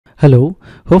Hello,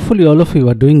 hopefully all of you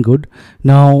are doing good.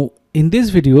 Now in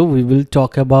this video we will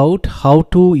talk about how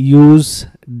to use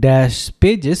dash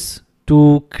pages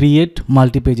to create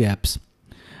multi-page apps.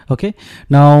 Okay,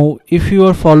 now if you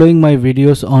are following my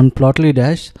videos on Plotly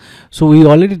Dash, so we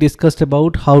already discussed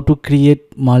about how to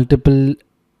create multiple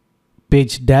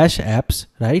page dash apps,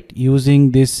 right,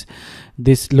 using this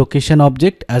location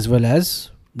object, as well as,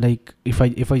 like, if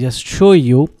I just show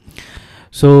you.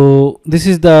 So this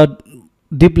is the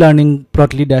deep learning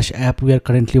Plotly Dash app we are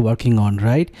currently working on,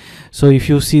 right? So if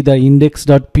you see the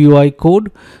index.py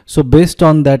code, so based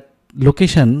on that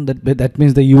location, that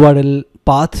means the URL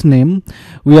path name,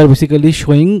 we are basically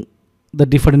showing the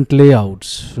different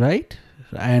layouts, right?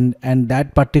 And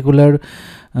that particular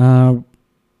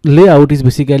layout is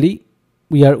basically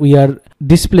we are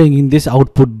displaying in this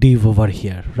output div over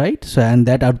here, right? So and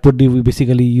that output div we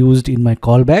basically used in my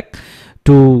callback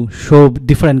to show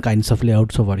different kinds of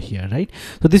layouts over here, right?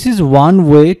 So this is one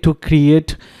way to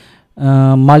create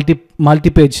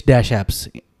multi-page dash apps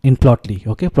in Plotly,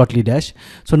 okay, Plotly Dash.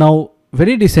 So now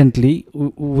very recently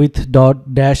with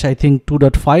dash I think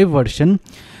 2.5 version,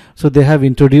 so they have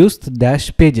introduced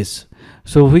dash pages,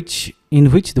 so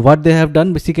in which what they have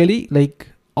done basically, like,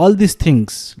 all these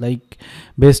things, like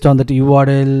based on that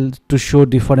URL to show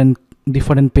different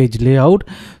page layout.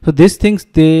 So these things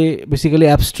they basically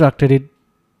abstracted it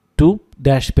to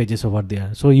dash pages over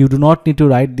there. So you do not need to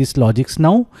write these logics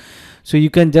now. So you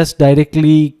can just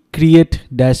directly create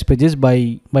dash pages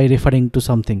by referring to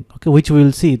something, okay, which we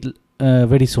will see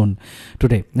very soon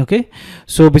today. Okay,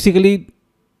 so basically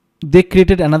they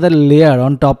created another layer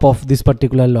on top of this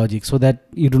particular logic, so that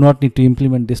you do not need to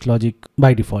implement this logic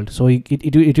by default. So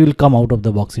it will come out of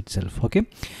the box itself. Okay,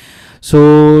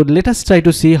 so let us try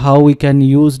to see how we can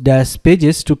use dash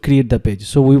pages to create the page.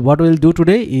 So what we'll do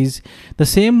today is the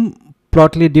same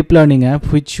Plotly deep learning app,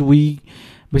 which we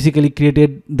basically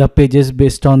created the pages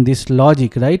based on this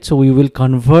logic, right? So we will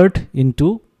convert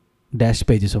into dash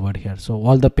pages over here. So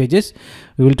all the pages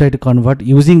we will try to convert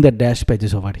using the dash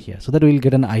pages over here, so that we will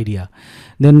get an idea.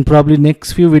 Then probably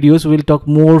next few videos we will talk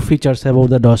more features about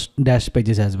the dash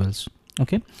pages as well.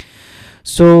 Okay,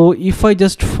 so if I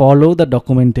just follow the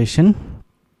documentation,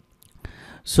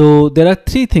 so there are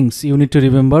three things you need to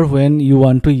remember when you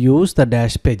want to use the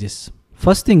dash pages.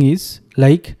 First thing is,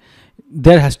 like,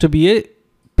 there has to be a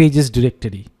pages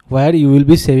directory where you will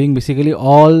be saving basically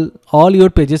all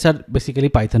your pages are basically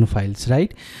Python files,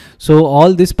 right? So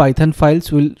all these Python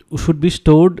files should be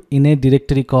stored in a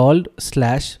directory called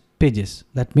 /pages.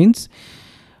 That means,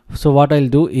 so what I'll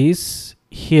do is,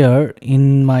 here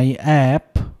in my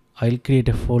app I'll create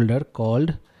a folder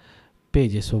called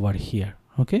pages over here.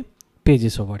 Okay,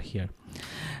 pages over here.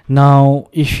 Now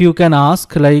if you can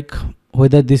ask, like,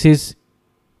 whether this is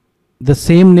the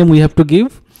same name we have to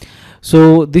give,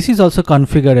 so this is also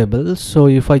configurable. So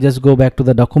if I just go back to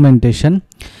the documentation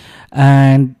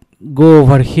and go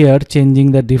over here,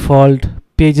 changing the default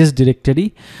pages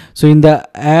directory. So in the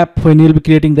app, when you'll be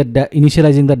creating the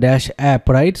initializing the dash app,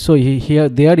 right? So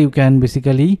there you can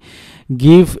basically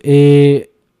give a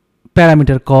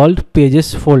parameter called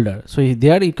pages folder. So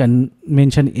there you can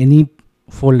mention any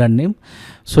folder name.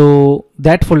 So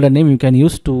that folder name you can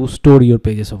use to store your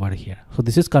pages over here. So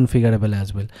this is configurable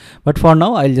as well, but for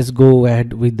now I'll just go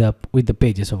ahead with the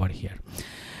pages over here.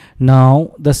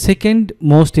 Now the second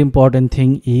most important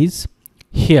thing is,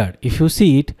 here if you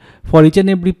see it, for each and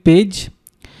every page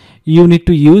you need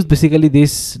to use basically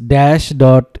this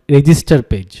dash.register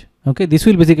page. Okay, this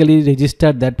will basically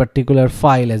register that particular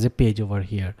file as a page over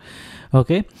here.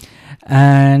 Okay,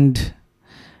 and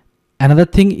another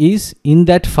thing is, in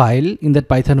that file, in that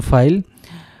Python file,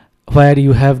 where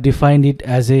you have defined it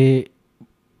as a,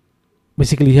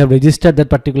 basically you have registered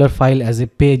that particular file as a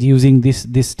page using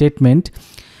this statement,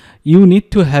 you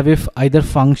need to have either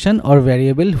function or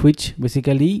variable which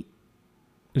basically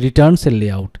returns a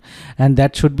layout, and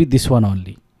that should be this one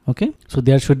only. Okay, so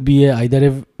there should be either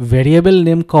a variable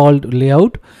name called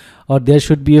layout, or there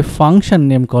should be a function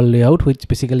name called layout which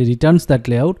basically returns that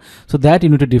layout. So that you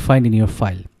need to define in your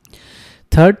file.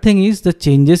 Third thing is the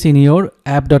changes in your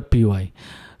app.py.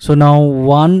 So now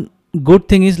one good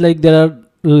thing is, like, there are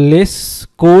less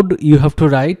code you have to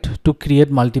write to create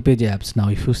multi-page apps. Now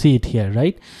if you see it here,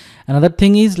 right? Another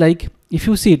thing is, like, if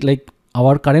you see it, like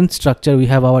our current structure, we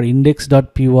have our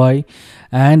index.py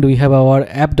and we have our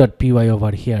app.py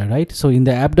over here, right? So in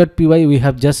the app.py we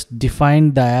have just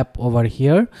defined the app over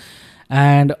here,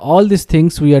 and all these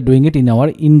things we are doing it in our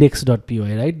index.py,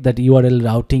 right? That URL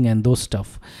routing and those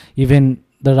stuff. Even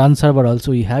the run server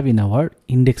also we have in our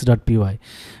index.py.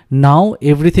 Now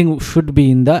everything should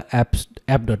be in the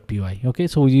app.py. Okay,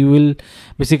 so you will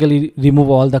basically remove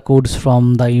all the codes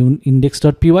from the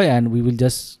index.py and we will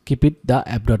just keep it the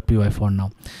app.py for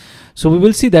now. So we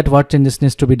will see that what changes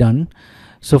needs to be done.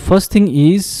 So first thing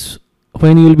is,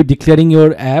 when you will be declaring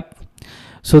your app,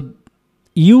 so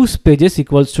use pages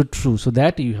equals to true, so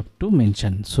that you have to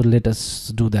mention. So let us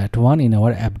do that one in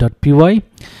our app.py.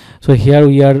 So here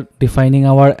we are defining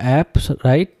our app,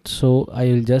 right? So I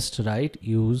will just write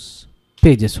use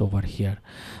pages over here.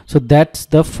 So that's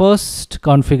the first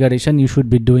configuration you should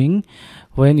be doing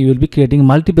when you will be creating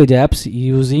multi-page apps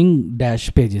using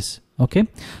dash pages. Okay,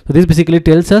 so this basically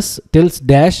tells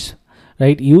dash,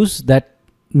 right, use that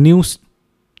new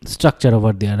structure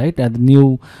over there, right, and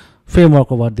new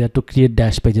framework over there to create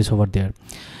dash pages over there.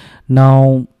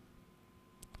 Now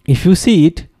if you see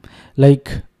it,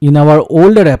 like in our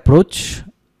older approach,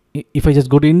 if I just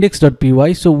go to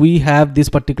index.py, so we have this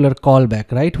particular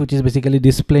callback, right, which is basically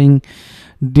displaying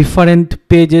different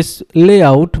pages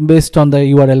layout based on the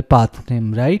URL path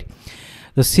name, right?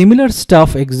 The similar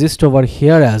stuff exists over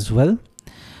here as well.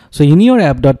 So in your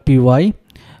app.py,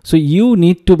 so you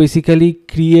need to basically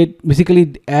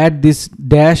add this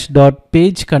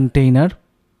dash.page container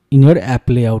in your app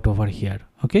layout over here.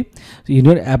 Okay, so in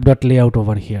your app.layout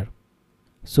over here.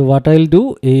 So what I'll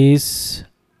do is,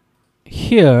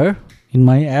 here in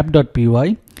my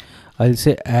app.py, I'll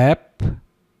say app.layout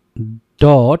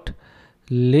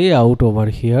over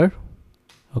here.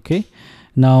 Okay,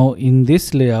 now in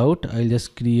this layout, I'll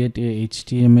just create a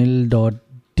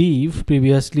HTML.div.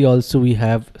 Previously also we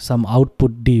have some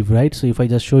output div, right? So if I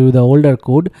just show you the older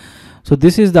code, so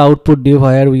this is the output div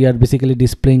where we are basically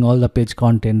displaying all the page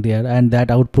content there, and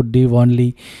that output div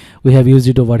only we have used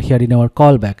it over here in our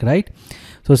callback, right?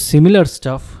 So similar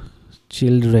stuff,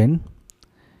 children,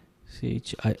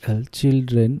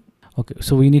 children. Okay,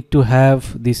 so we need to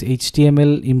have this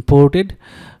HTML imported.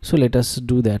 So let us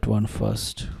do that one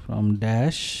first. From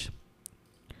dash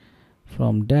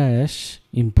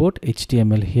import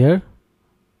HTML here.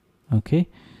 Okay,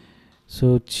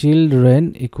 so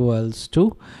children equals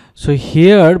to, so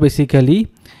here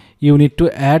basically you need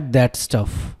to add that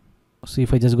stuff. So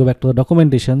if I just go back to the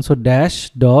documentation, so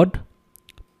dash dot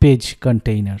page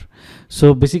container.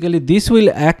 So basically this will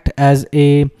act as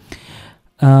a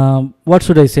what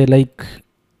should I say, like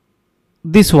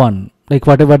this one, like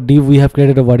whatever div we have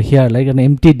created over here, like an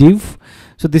empty div.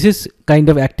 So this is kind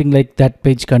of acting like that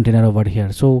page container over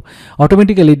here. So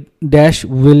automatically dash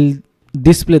will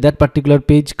display that particular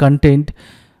page content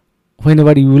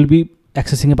whenever you will be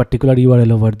accessing a particular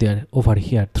URL over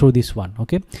here through this one.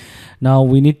 Okay, now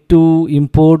we need to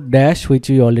import dash, which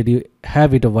we already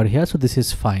have it over here, so this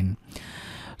is fine.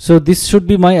 So this should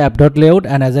be my app.layout,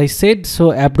 and as I said,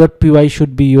 so app.py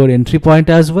should be your entry point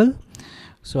as well.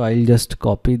 So I'll just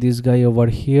copy this guy over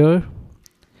here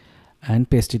and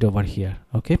paste it over here.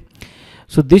 Okay,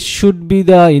 so this should be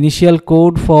the initial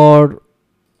code for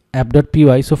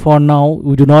app.py. So for now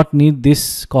we do not need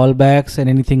this callbacks and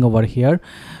anything over here.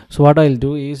 So what I'll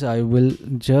do is I will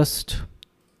just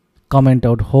comment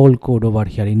out whole code over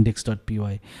here,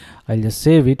 index.py. I'll just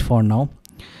save it for now.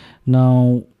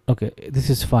 Now okay, this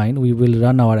is fine, we will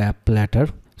run our app later.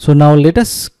 So now let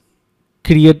us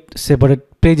create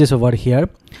separate pages over here.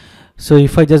 So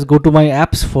if I just go to my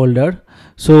apps folder,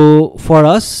 so for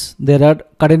us there are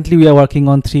currently we are working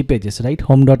on 3 pages, right?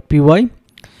 home.py,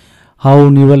 how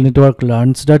neural network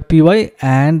learns.py,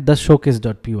 and the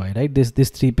showcase.py, right? These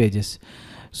 3 pages.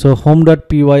 So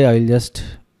home.py, I will just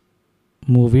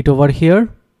move it over here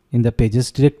in the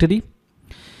pages directory.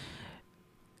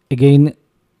 Again,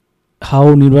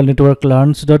 how neural network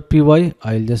learns.py,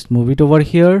 I'll just move it over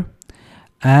here,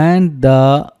 and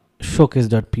the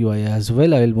showcase.py as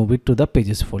well, I will move it to the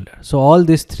pages folder. So all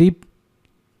these 3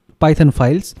 Python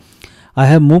files I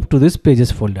have moved to this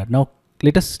pages folder. Now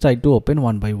let us try to open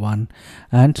one by one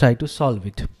and try to solve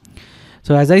it.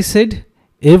 So as I said,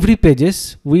 every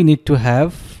pages we need to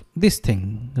have this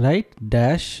thing, right?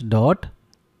 Dash dot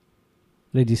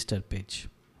register page.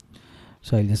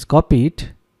 So I'll just copy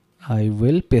it, I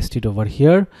will paste it over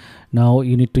here. Now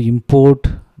you need to import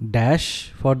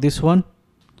dash for this one,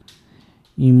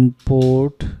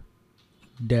 import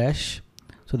dash,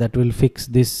 so that will fix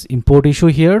this import issue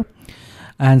here.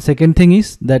 And second thing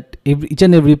is that each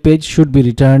and every page should be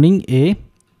returning a,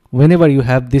 whenever you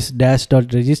have this dash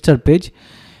dot register page,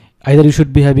 either you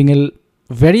should be having a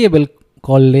variable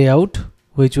called layout,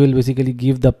 which will basically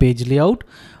give the page layout,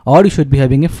 or you should be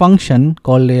having a function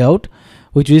called layout,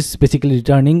 which is basically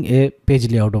returning a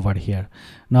page layout over here.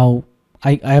 Now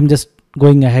I am just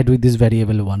going ahead with this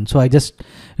variable one, so I just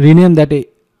rename that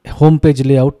home page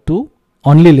layout to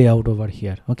only layout over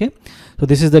here. Okay, so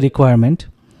this is the requirement.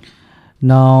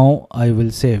 Now I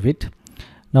will save it.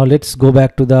 Now let's go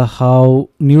back to the how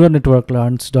neural network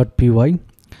learns.py.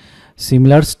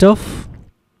 Similar stuff.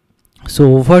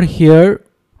 So over here,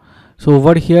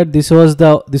 this was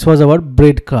our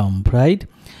breadcrumb, right?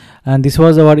 And this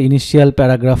was our initial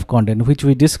paragraph content, which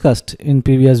we discussed in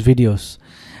previous videos.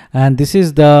 And this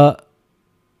is the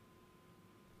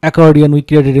accordion we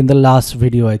created in the last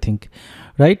video, I think,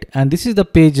 right? And this is the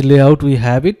page layout. We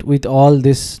have it with all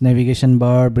this navigation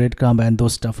bar, breadcrumb, and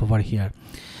those stuff over here.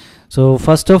 So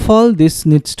first of all, this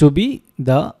needs to be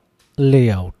the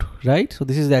layout, right? So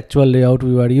this is the actual layout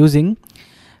we were using.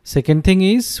 Second thing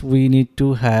is we need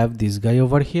to have this guy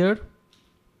over here.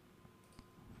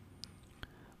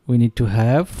 We need to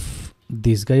have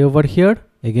this guy over here.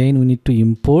 Again, we need to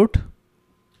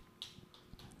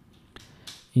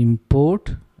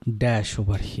import dash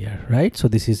over here, right? So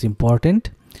this is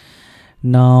important.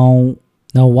 Now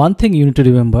one thing you need to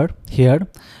remember here,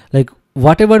 like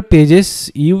whatever pages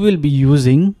you will be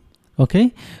using,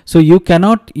 okay, so you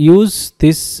cannot use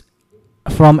this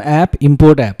from app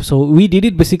import app. So we did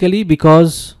it basically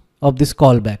because of this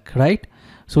callback, right?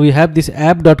 So we have this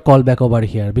app.callback over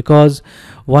here, because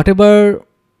whatever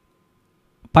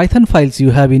Python files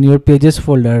you have in your pages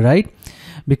folder, right,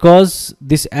 because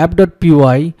this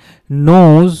app.py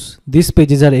knows these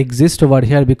pages are exist over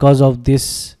here because of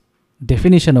this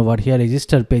definition over here,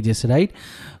 register pages, right?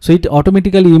 So it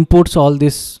automatically imports all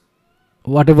this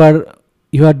whatever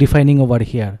you are defining over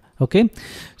here. Okay,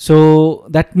 so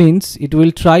that means it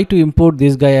will try to import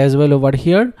this guy as well over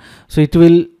here. So it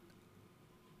will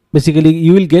basically,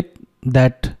 you will get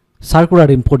that circular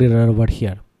import error over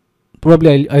here.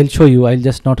 Probably I'll show you. I'll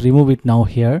just not remove it now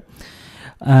here,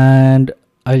 and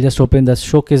I'll just open the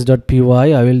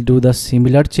showcase.py. I will do the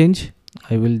similar change.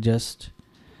 I will just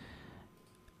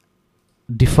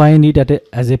define it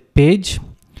as a page.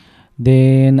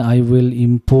 Then I will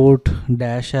import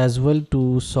dash as well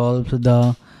to solve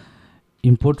the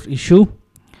import issue.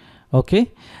 Okay,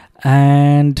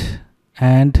 and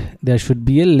there should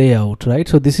be a layout, right?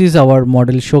 So this is our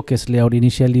model showcase layout.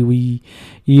 Initially we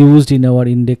used in our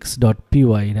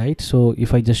index.py, right? So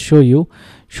if I just show you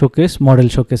showcase, model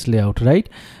showcase layout, right?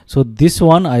 So this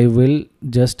one I will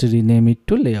just rename it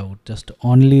to layout, just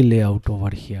only layout over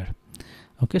here.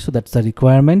 Okay, so that's the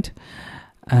requirement,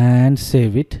 and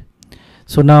save it.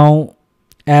 So now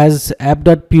as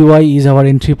app.py is our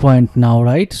entry point now,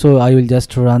 right? So I will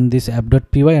just run this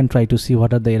app.py and try to see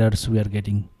what are the errors we are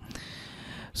getting.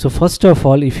 So first of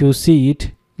all, if you see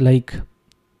it, like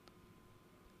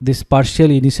this partial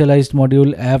initialized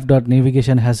module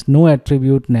app.navigation has no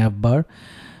attribute navbar,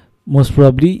 most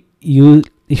probably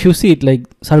if you see it like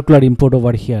circular import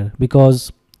over here,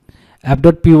 because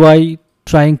app.py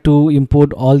trying to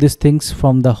import all these things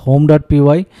from the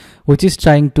home.py, which is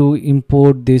trying to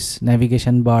import this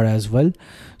navigation bar as well.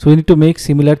 So we need to make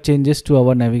similar changes to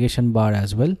our navigation bar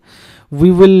as well.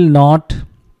 We will not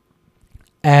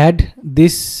add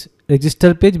this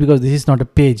register page because this is not a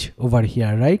page over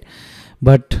here, right?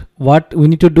 But what we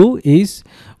need to do is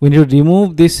we need to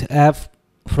remove this app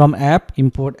from app,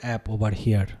 import app over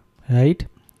here, right?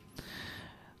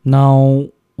 Now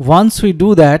once we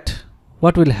do that,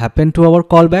 what will happen to our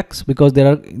callbacks? Because there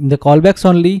are in the callbacks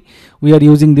only we are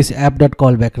using this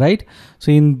app.callback, right?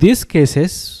 So in these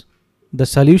cases the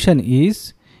solution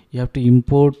is you have to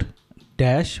import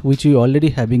dash, which we already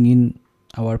having in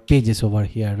our pages over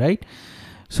here, right?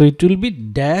 So it will be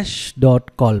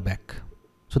dash.callback.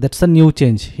 So that's the new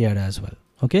change here as well.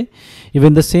 Okay,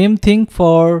 even the same thing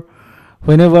for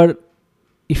whenever,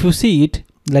 if you see it,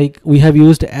 like we have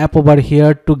used app over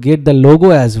here to get the logo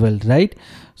as well, right?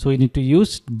 So we need to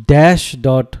use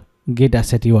dash.get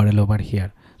asset URL over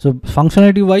here. So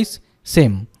functionality wise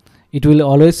same, it will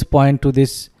always point to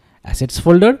this assets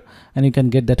folder and you can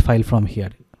get that file from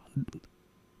here.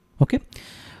 Okay,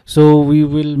 so we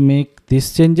will make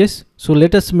these changes. So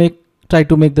let us try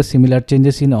to make the similar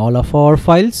changes in all of our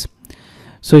files.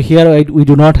 So here we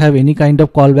do not have any kind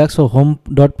of callback, so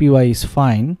home.py is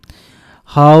fine.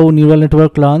 How neural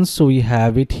network learns, so we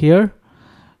have it here.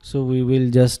 So we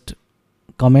will just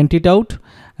comment it out,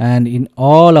 and in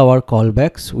all our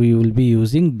callbacks we will be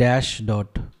using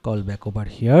dash.callback over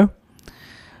here.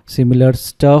 Similar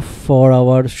stuff for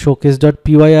our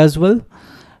showcase.py as well.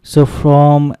 So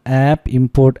from app,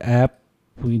 import app,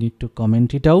 we need to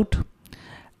comment it out,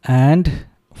 and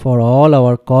for all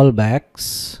our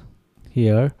callbacks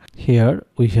here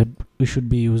we should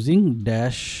be using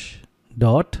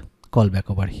dash.callback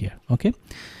over here. Okay,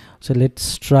 so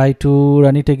let's try to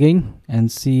run it again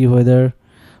and see whether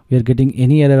we are getting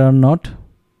any error or not.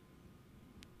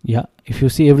 Yeah, if you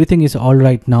see, everything is all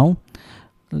right now.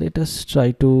 Let us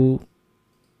try to,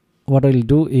 what I'll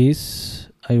do is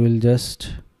I will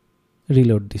just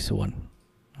reload this one.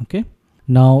 Okay,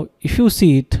 now if you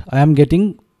see it, I am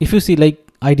getting, if you see, like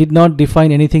I did not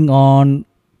define anything on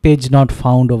page not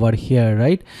found over here,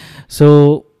 right?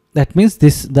 So that means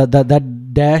this,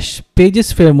 that dash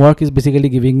pages framework is basically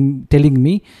telling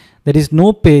me there is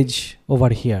no page over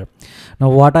here. Now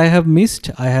what I have missed,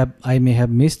 I may have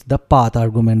missed the path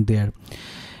argument there.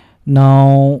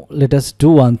 Now let us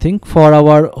do one thing. For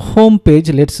our home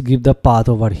page, let's give the path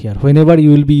over here. Whenever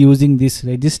you will be using this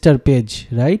register page,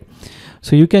 right?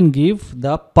 So you can give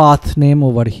the path name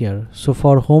over here. So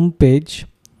for home page,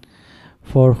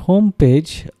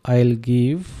 I'll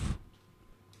give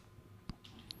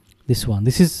this one.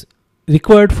 This is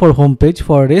required for home page.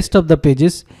 For rest of the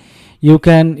pages, you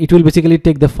can, it will basically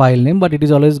take the file name, but it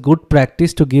is always good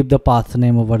practice to give the path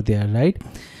name over there, right?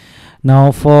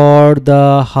 Now for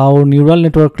the how neural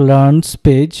network learns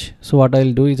page, so what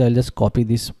I'll do is I'll just copy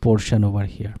this portion over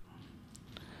here.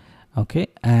 Okay,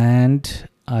 and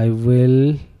I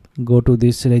will go to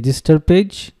this register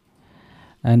page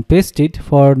and paste it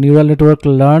for neural network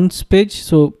learns page.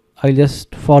 So I'll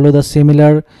just follow the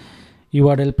similar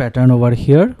URL pattern over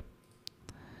here,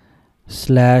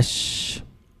 slash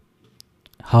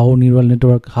how neural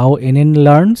network, how NN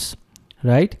learns,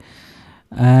 right?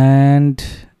 And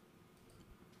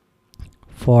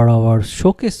for our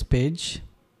showcase page,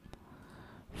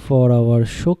 so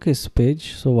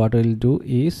what I'll do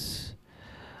is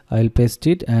I'll paste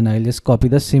it and I'll just copy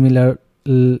the similar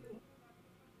URL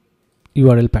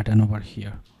pattern over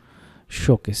here,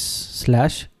 showcase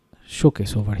slash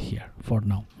showcase over here for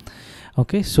now.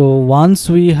 Okay, so once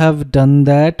we have done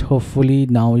that, hopefully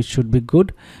now it should be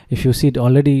good. If you see, it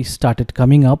already started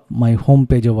coming up my home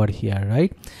page over here,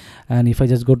 right? And if I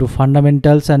just go to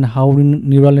fundamentals and how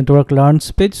neural network learns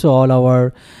page, so all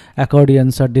our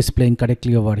accordions are displaying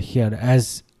correctly over here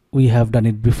as we have done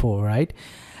it before, right?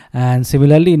 And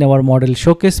similarly in our model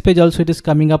showcase page also it is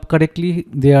coming up correctly.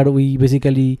 There we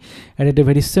basically added a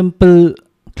very simple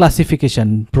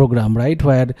classification program, right,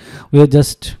 where we are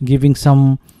just giving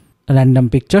some random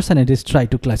pictures and it is try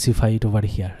to classify it over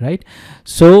here, right?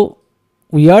 So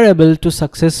we are able to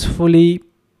successfully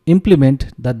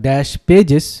implement the Dash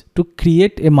pages to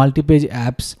create a multi-page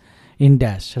apps in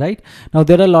Dash, right? Now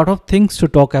there are a lot of things to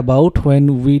talk about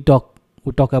when we talk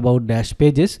about Dash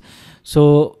pages,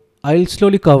 so I'll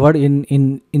slowly cover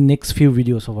in next few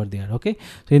videos over there. Okay,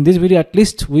 so in this video at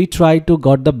least we try to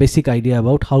got the basic idea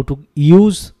about how to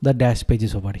use the Dash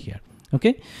pages over here.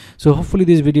 Okay, so hopefully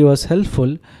this video was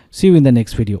helpful. See you in the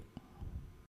next video.